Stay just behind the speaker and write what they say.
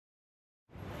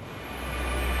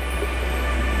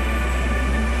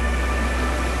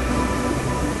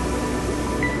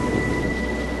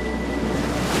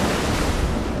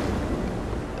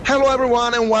Hello,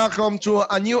 everyone, and welcome to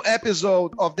a new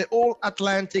episode of the All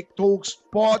Atlantic Talks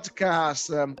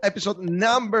podcast, episode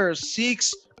number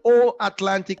 6, All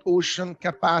Atlantic Ocean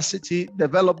Capacity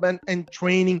Development and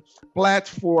Training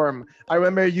Platform. I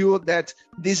remember you that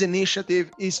this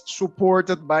initiative is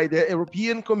supported by the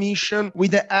European Commission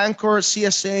with the Anchor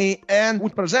CSA, and we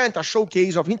present a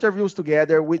showcase of interviews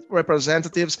together with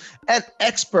representatives and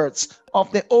experts of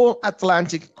the All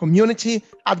Atlantic community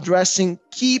addressing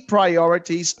key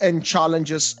priorities and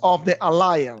challenges of the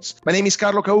Alliance. My name is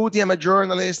Carlo Cauti. I'm a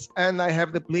journalist, and I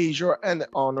have the pleasure and the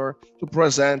honor to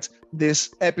present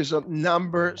this episode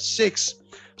number 6.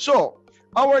 So,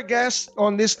 our guest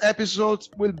on this episode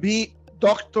will be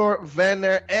Dr.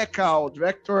 Werner Eckau,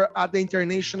 Director at the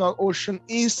International Ocean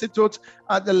Institute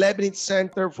at the Leibniz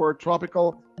Center for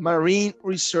Tropical Marine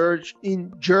Research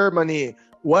in Germany.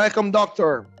 Welcome,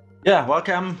 Doctor. Yeah,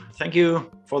 welcome. Thank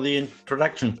you for the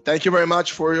introduction. Thank you very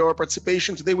much for your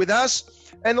participation today with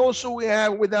us. And also we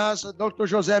have with us Dr.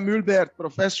 José Mühlberg,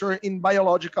 Professor in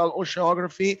Biological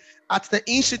Oceanography at the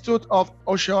Institute of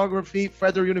Oceanography,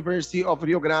 Federal University of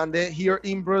Rio Grande here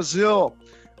in Brazil.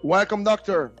 Welcome,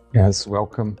 Doctor. Yes,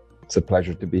 welcome. It's a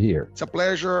pleasure to be here. It's a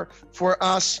pleasure for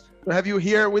us to have you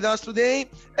here with us today.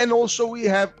 And also we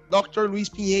have Dr. Luis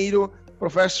Pinheiro,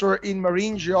 Professor in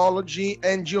Marine Geology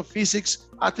and Geophysics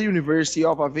at the University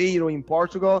of Aveiro in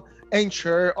Portugal and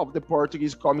Chair of the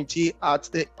Portuguese Committee at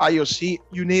the IOC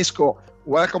UNESCO.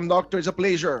 Welcome, Doctor. It's a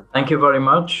pleasure. Thank you very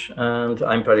much. And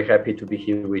I'm very happy to be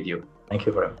here with you. Thank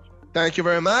you very much. Thank you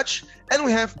very much. And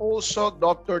we have also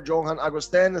Dr. Johan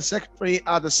Agosten, Secretary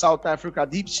at the South Africa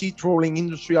Deep Sea Trawling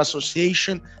Industry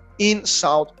Association in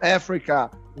South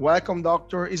Africa. Welcome,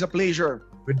 Doctor. It's a pleasure.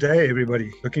 Good day,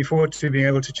 everybody. Looking forward to being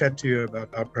able to chat to you about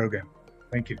our program.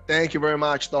 Thank you. Thank you very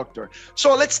much, Doctor.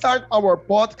 So let's start our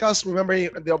podcast. Remember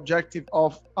the objective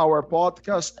of our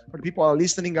podcast for the people who are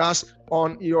listening us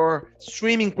on your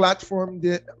streaming platform.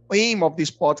 The aim of this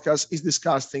podcast is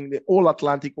discussing the All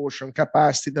Atlantic Ocean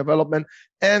Capacity Development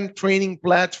and Training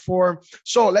Platform.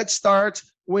 So let's start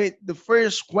with the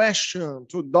first question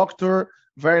to Dr.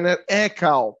 Werner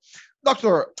Eckau.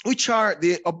 Doctor, which are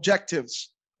the objectives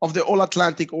of the All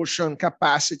Atlantic Ocean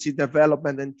Capacity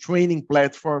Development and Training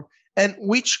Platform, and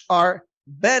which are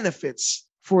benefits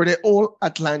for the All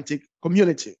Atlantic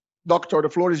community? Doctor, the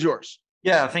floor is yours.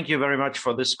 Yeah, thank you very much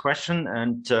for this question.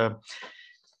 And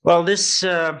this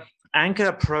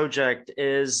Anchor project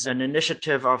is an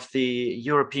initiative of the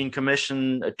European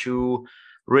Commission to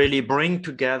really bring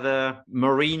together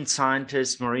marine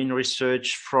scientists, marine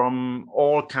research from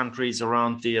all countries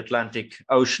around the Atlantic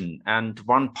Ocean. And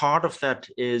one part of that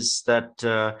is that,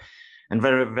 and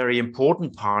very, very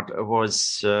important part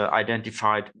was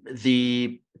identified,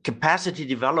 the capacity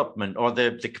development or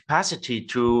the capacity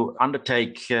to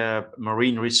undertake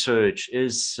marine research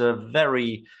is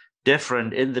very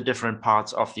different in the different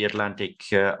parts of the Atlantic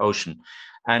Ocean.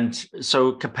 And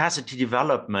so capacity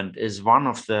development is one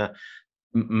of the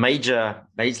major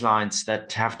baselines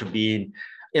that have to be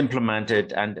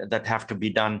implemented and that have to be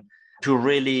done to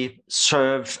really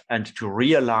serve and to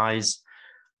realize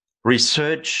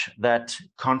research that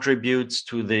contributes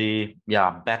to the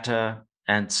better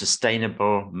and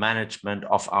sustainable management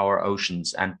of our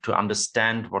oceans and to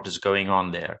understand what is going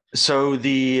on there. So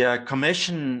the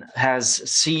Commission has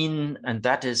seen, and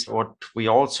that is what we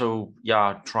also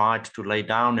tried to lay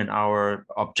down in our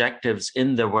objectives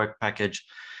in the work package.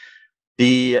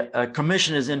 The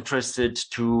Commission is interested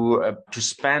to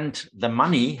spend the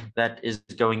money that is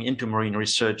going into marine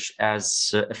research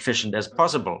as efficient as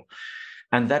possible.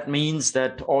 And that means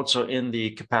that also in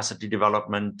the capacity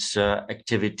development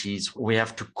activities, we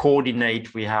have to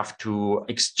coordinate, we have to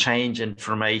exchange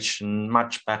information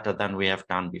much better than we have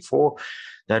done before,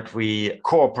 that we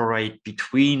cooperate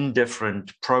between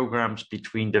different programs,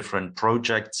 between different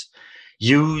projects,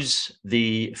 use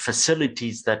the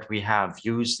facilities that we have,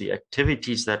 use the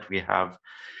activities that we have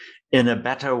in a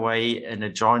better way, in a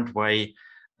joint way,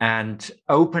 and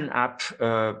open up,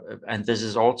 and this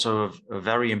is also a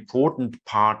very important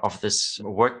part of this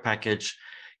work package,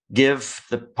 give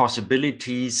the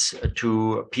possibilities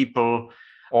to people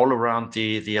all around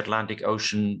the Atlantic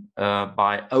Ocean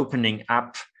by opening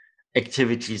up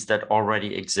activities that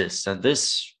already exist. And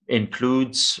this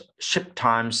includes ship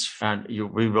times, and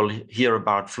we will hear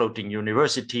about floating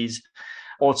universities,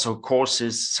 also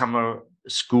courses, summer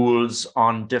schools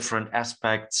on different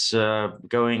aspects,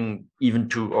 going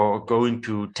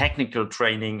to technical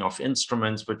training of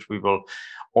instruments, which we will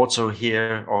also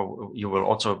hear, or you will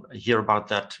also hear about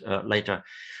that later.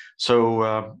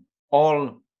 So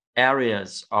all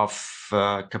areas of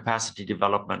capacity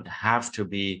development have to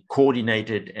be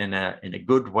coordinated in a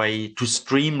good way to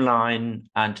streamline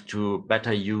and to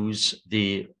better use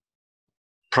the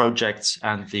projects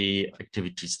and the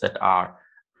activities that are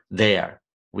there.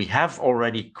 We have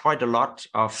already quite a lot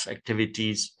of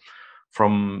activities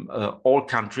from all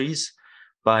countries,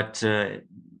 but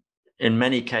in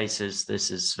many cases,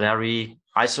 this is very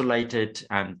isolated,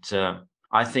 and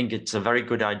I think it's a very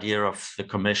good idea of the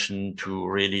Commission to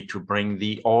really to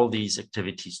bring all these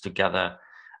activities together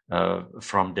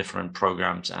from different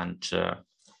programs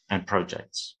and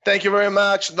projects. Thank you very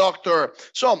much, Doctor.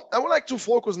 So I would like to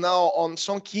focus now on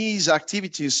some key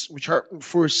activities which are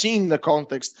foreseen in the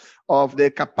context of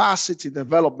the capacity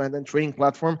development and training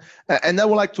platform. And I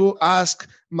would like to ask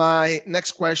my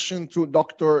next question to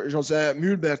Dr. José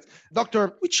Mulbert.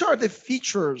 Doctor, which are the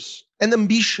features and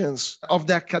ambitions of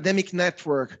the academic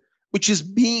network which is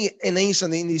being enhanced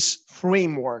in this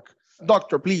framework?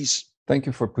 Doctor, please. Thank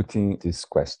you for putting this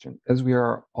question. As we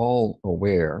are all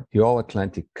aware, the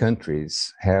all-Atlantic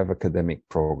countries have academic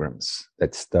programs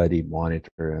that study, monitor,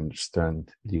 and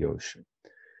understand the ocean.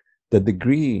 The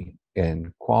degree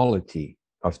and quality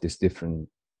of these different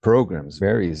programs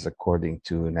varies according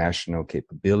to national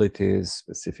capabilities,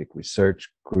 specific research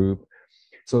group.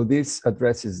 So this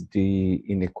addresses the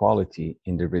inequality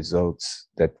in the results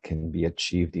that can be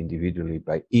achieved individually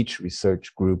by each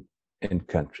research group and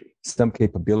country. Some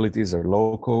capabilities are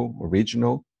local or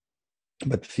regional,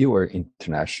 but fewer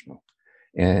international.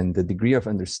 And the degree of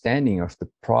understanding of the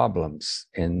problems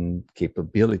and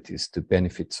capabilities to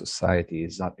benefit society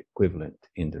is not equivalent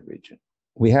in the region.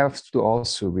 We have to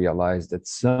also realize that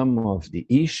some of the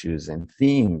issues and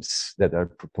themes that are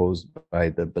proposed by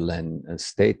the Belém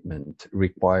statement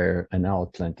require an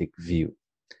all-Atlantic view.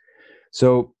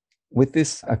 So with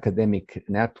this academic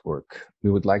network,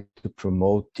 we would like to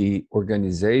promote the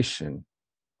organization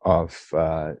of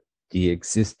the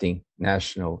existing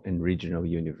national and regional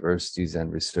universities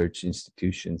and research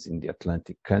institutions in the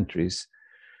Atlantic countries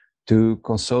to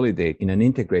consolidate in an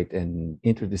integrated and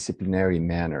interdisciplinary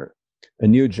manner a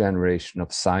new generation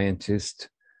of scientists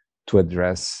to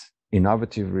address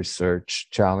innovative research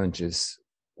challenges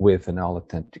with an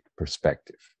all-Atlantic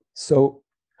perspective. So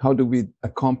how do we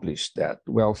accomplish that?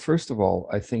 Well, first of all,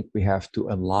 I think we have to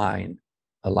align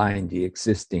the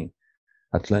existing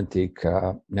Atlantic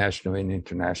national and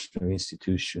international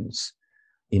institutions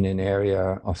in an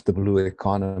area of the blue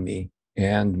economy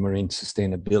and marine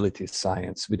sustainability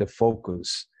science with a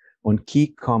focus on key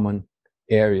common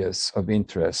areas of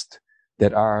interest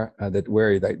that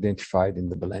were identified in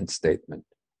the Belém statement,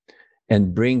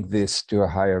 and bring this to a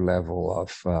higher level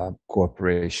of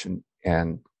cooperation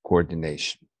and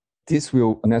coordination. This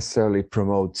will necessarily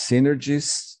promote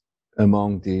synergies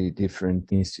among the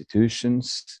different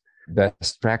institutions,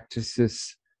 best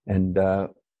practices, and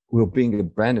will bring a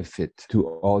benefit to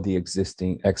all the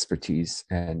existing expertise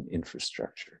and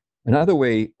infrastructure. Another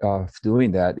way of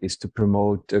doing that is to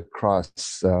promote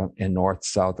across and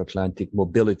North-South Atlantic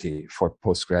mobility for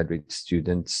postgraduate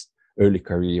students, early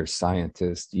career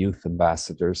scientists, youth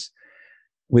ambassadors,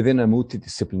 within a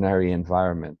multidisciplinary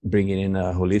environment, bringing in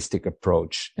a holistic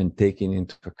approach and taking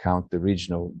into account the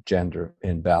regional gender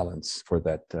imbalance for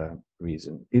that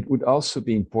reason. It would also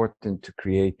be important to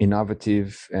create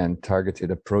innovative and targeted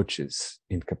approaches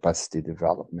in capacity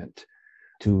development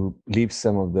to leave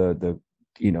some of the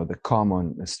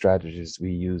common strategies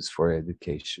we use for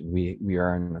education. We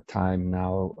are in a time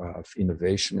now of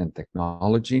innovation and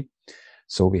technology,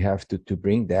 so we have to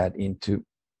bring that into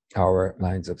our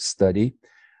lines of study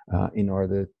in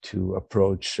order to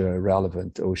approach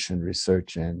relevant ocean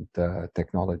research and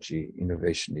technology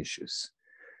innovation issues.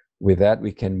 With that,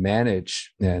 we can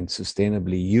manage and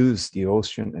sustainably use the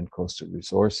ocean and coastal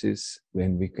resources,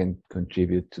 when we can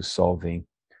contribute to solving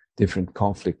different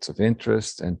conflicts of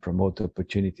interest and promote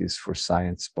opportunities for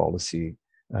science policy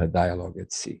dialogue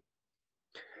at sea.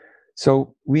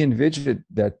 So we envisioned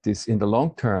that this, in the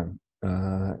long term,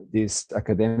 this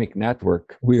academic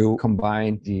network will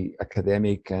combine the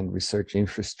academic and research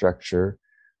infrastructure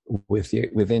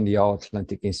within the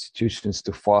all-Atlantic institutions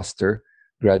to foster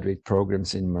graduate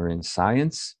programs in marine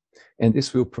science. And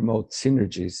this will promote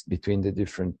synergies between the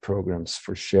different programs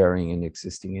for sharing an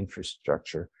existing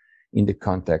infrastructure in the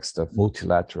context of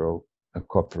multilateral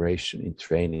cooperation in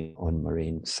training on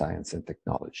marine science and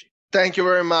technology. Thank you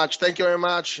very much. Thank you very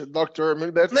much, Dr.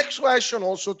 Mulbert. Next question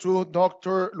also to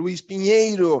Dr. Luis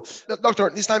Pinheiro. Doctor,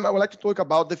 this time I would like to talk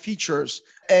about the features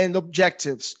and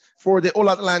objectives for the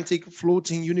All-Atlantic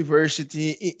Floating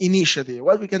University Initiative.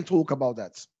 What we can talk about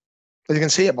that? What you can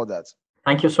say about that?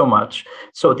 Thank you so much.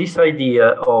 So this idea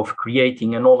of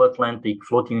creating an all-Atlantic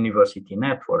floating university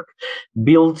network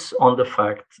builds on the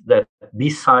fact that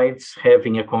besides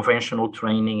having a conventional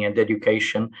training and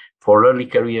education for early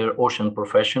career ocean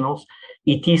professionals,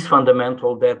 it is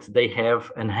fundamental that they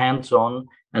have a hands-on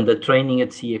and a training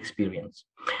at sea experience.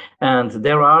 And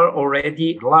there are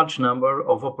already a large number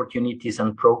of opportunities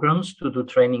and programs to do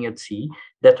training at sea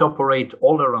that operate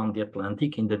all around the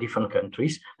Atlantic in the different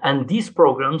countries. And these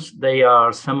programs, they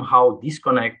are somehow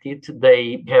disconnected.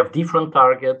 They have different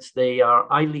targets. They are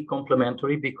highly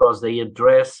complementary because they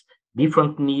address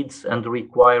different needs and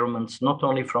requirements, not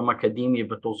only from academia,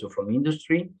 but also from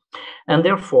industry. And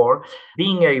therefore,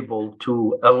 being able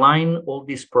to align all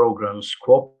these programs,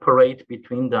 cooperate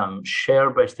between them, share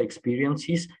best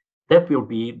experiences, that will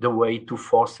be the way to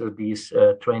foster this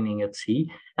training at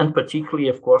sea. And particularly,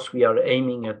 of course, we are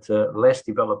aiming at less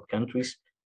developed countries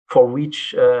for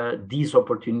which these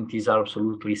opportunities are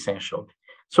absolutely essential.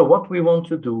 So what we want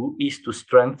to do is to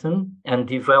strengthen and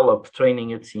develop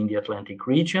training at sea in the Atlantic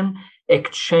region,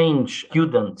 exchange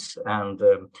students and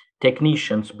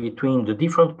technicians between the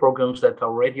different programs that are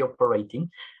already operating.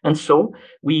 And so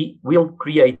we will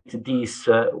create this,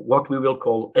 what we will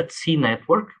call at sea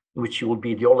network, which will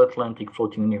be the All-Atlantic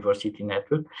Floating University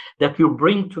Network, that will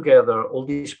bring together all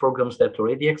these programs that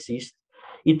already exist.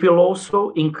 It will also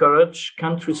encourage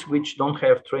countries which don't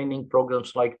have training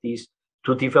programs like this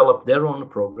to develop their own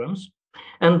programs.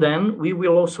 And then we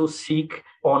will also seek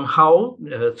on how,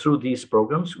 through these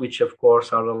programs, which of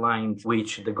course are aligned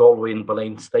with the Galway and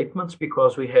Baleine statements,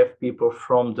 because we have people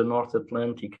from the North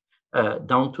Atlantic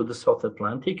down to the South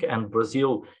Atlantic, and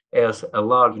Brazil has a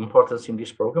large importance in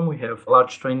this program. We have a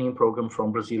large training program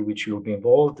from Brazil, which will be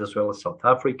involved, as well as South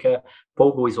Africa.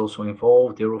 Pogo is also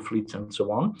involved, Eurofleets, and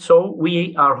so on. So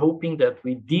we are hoping that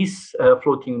with this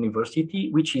floating university,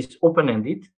 which is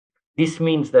open-ended, this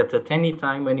means that at any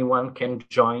time anyone can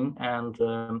join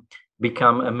and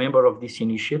become a member of this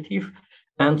initiative.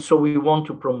 And so we want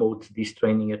to promote this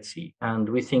training at sea. And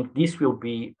we think this will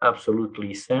be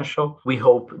absolutely essential. We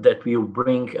hope that we will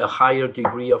bring a higher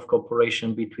degree of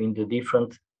cooperation between the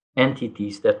different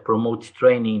entities that promote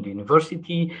training in the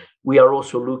university. We are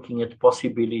also looking at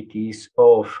possibilities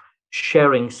of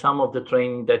sharing some of the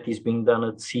training that is being done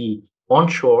at sea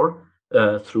onshore,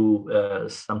 through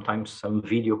sometimes some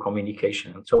video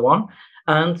communication and so on.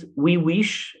 And we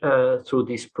wish, through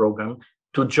this program,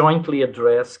 to jointly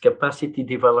address capacity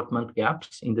development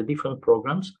gaps in the different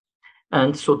programs,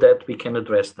 and so that we can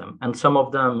address them. And some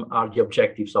of them are the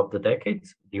objectives of the decade,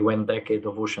 the UN Decade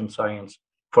of Ocean Science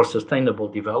for Sustainable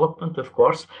Development, of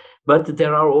course, but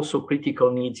there are also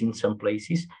critical needs in some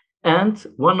places. And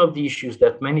one of the issues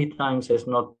that many times has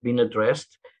not been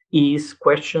addressed is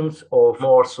questions of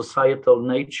more societal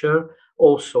nature,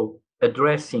 also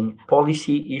addressing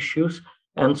policy issues.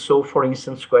 And so, for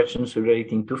instance, questions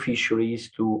relating to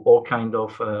fisheries, to all kinds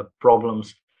of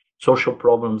problems, social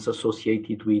problems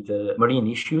associated with marine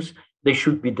issues, they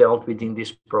should be dealt with in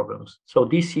these programs. So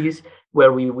this is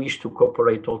where we wish to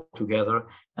cooperate all together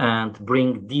and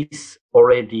bring these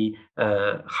already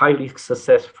highly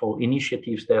successful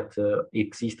initiatives that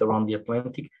exist around the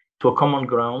Atlantic to a common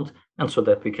ground, and so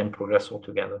that we can progress all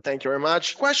together. Thank you very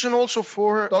much. Question also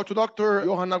for Dr.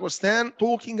 Johan Agostin,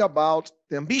 talking about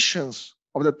the ambitions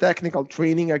of the technical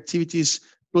training activities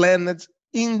planned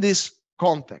in this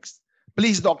context.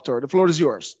 Please, Doctor, the floor is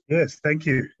yours. Yes, thank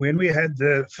you. When we had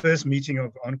the first meeting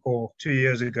of ENCORE 2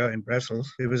 years ago in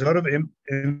Brussels, there was a lot of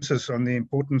emphasis on the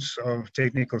importance of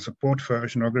technical support for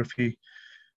oceanography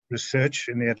research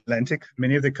in the Atlantic.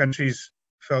 Many of the countries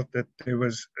felt that there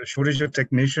was a shortage of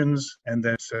technicians and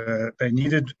that they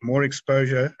needed more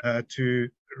exposure to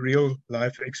real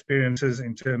life experiences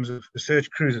in terms of research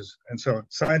cruises. And so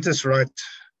scientists write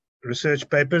research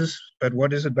papers, but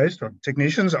what is it based on?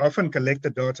 Technicians often collect the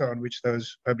data on which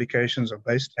those publications are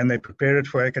based, and they prepare it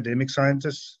for academic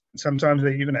scientists. Sometimes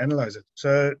they even analyze it.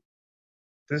 So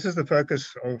this is the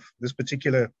focus of this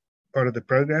particular part of the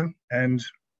program. And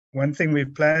one thing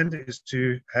we've planned is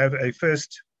to have a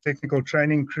first technical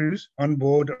training cruise on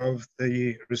board of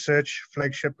the research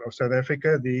flagship of South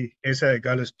Africa, the SA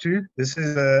Agulhas II. This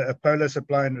is a polar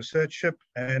supply and research ship,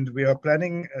 and we are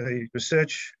planning a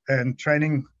research and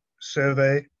training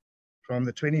survey from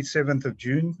the 27th of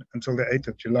June until the 8th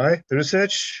of July. The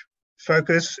research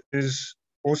focus is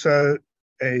also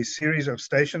a series of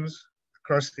stations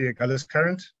across the Agulhas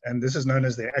Current, and this is known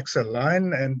as the AXA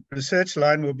line, and the research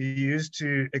line will be used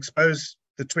to expose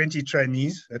the 20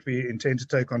 trainees that we intend to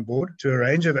take on board to a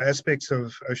range of aspects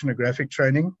of oceanographic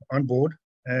training on board.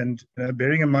 And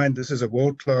bearing in mind this is a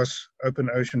world-class open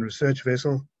ocean research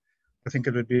vessel, I think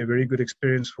it would be a very good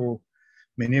experience for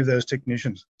many of those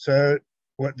technicians. So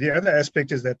what the other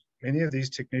aspect is that many of these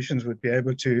technicians would be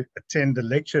able to attend the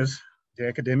lectures, the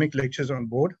academic lectures on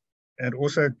board, and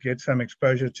also get some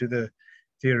exposure to the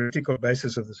theoretical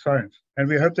basis of the science. And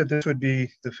we hope that this would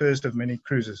be the first of many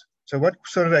cruises. So what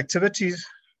sort of activities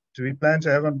do we plan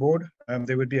to have on board?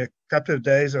 There would be a couple of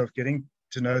days of getting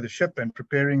to know the ship and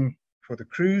preparing for the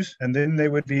cruise. And then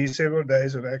there would be several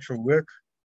days of actual work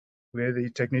where the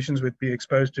technicians would be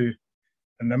exposed to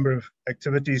a number of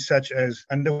activities such as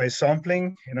underway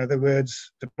sampling, in other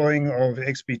words, deploying of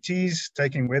XPTs,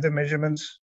 taking weather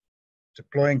measurements,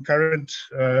 deploying current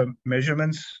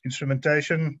measurements,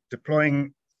 instrumentation,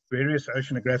 deploying various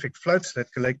oceanographic floats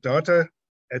that collect data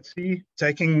at sea,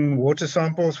 taking water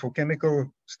samples for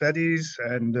chemical studies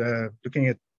and looking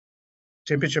at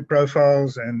temperature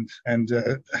profiles and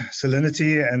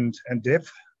salinity and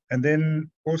depth. And then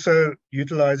also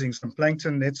utilizing some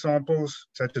plankton net samples,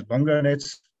 such as bongo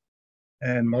nets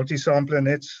and multi-sampler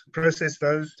nets, process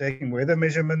those, taking weather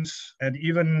measurements, and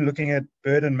even looking at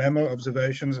bird and mammal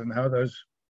observations and how those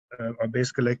are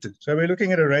best collected. So we're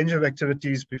looking at a range of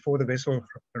activities before the vessel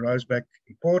arrives back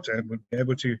in port, and we'll be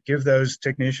able to give those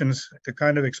technicians the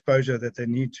kind of exposure that they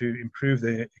need to improve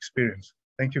their experience.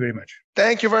 Thank you very much.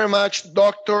 Thank you very much,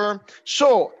 Doctor.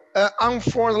 So,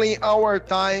 unfortunately, our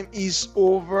time is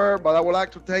over, but I would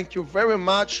like to thank you very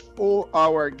much, all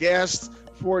our guests,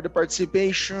 for the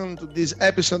participation to this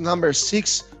episode number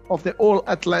 6 of the All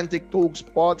Atlantic Talks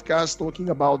podcast, talking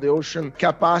about the ocean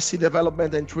capacity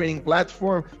development and training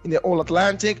platform in the All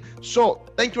Atlantic. So,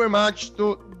 thank you very much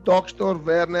to Dr.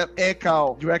 Werner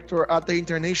Ekau, Director at the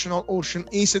International Ocean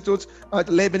Institute at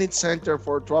the Leibniz Center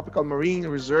for Tropical Marine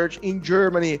Research in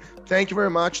Germany. Thank you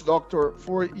very much, Doctor,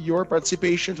 for your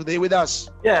participation today with us.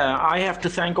 Yeah, I have to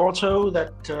thank also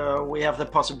that we have the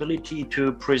possibility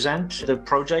to present the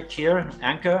project here,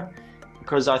 Anchor,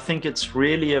 because I think it's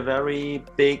really a very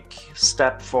big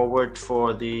step forward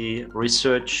for the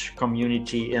research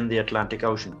community in the Atlantic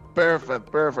Ocean.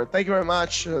 Perfect. Thank you very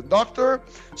much, Doctor.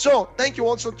 So, thank you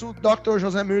also to Dr.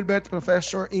 José Mühlbert,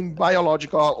 Professor in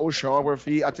Biological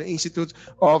Oceanography at the Institute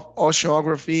of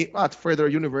Oceanography at Federal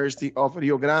University of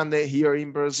Rio Grande here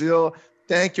in Brazil.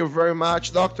 Thank you very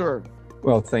much, Doctor.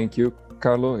 Well, thank you,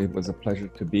 Carlo. It was a pleasure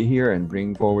to be here and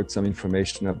bring forward some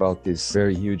information about this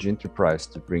very huge enterprise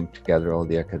to bring together all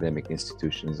the academic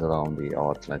institutions around the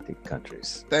all-Atlantic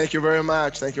countries. Thank you very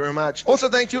much. Also,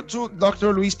 thank you to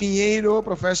Dr. Luis Pinheiro,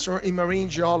 Professor in Marine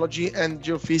Geology and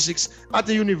Geophysics at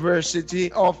the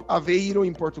University of Aveiro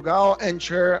in Portugal and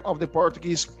Chair of the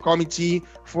Portuguese Committee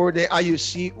for the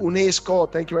IUC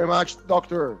UNESCO. Thank you very much,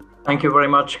 Doctor. Thank you very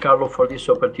much, Carlo, for this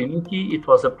opportunity. It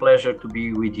was a pleasure to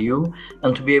be with you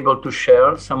and to be able to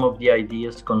share some of the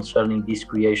ideas concerning this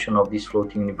creation of this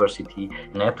floating university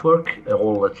network,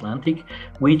 All Atlantic,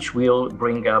 which will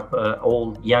bring up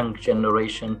all young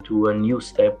generation to a new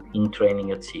step in training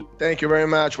at sea. Thank you very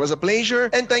much. It was a pleasure.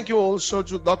 And thank you also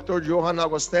to Dr. Johan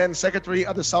Augustin, Secretary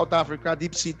at the South Africa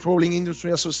Deep Sea Trawling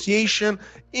Industry Association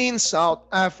in South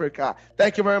Africa.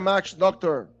 Thank you very much,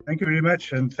 Doctor. Thank you very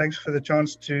much, and thanks for the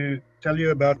chance to tell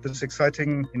you about this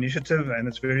exciting initiative and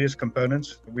its various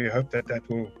components. We hope that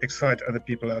will excite other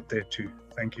people out there too.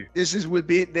 Thank you. This will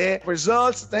be the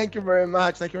results. Thank you very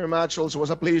much. Also, it was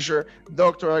a pleasure,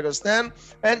 Dr. Augustin.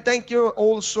 And thank you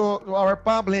also to our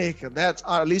public that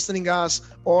are listening us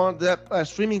on the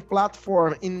streaming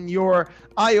platform in your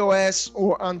iOS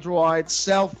or Android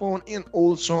cell phone, and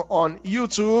also on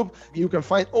YouTube. You can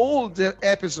find all the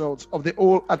episodes of the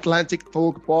All Atlantic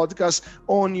Talk podcast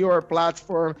on your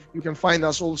platform. You can find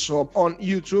us also on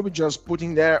YouTube, just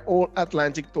putting there All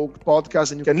Atlantic Talk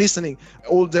podcast, and you can listening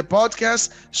all the podcasts.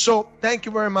 So thank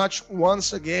you very much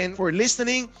once again for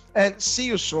listening, and see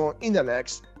you soon in the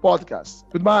next podcast.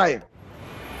 Goodbye.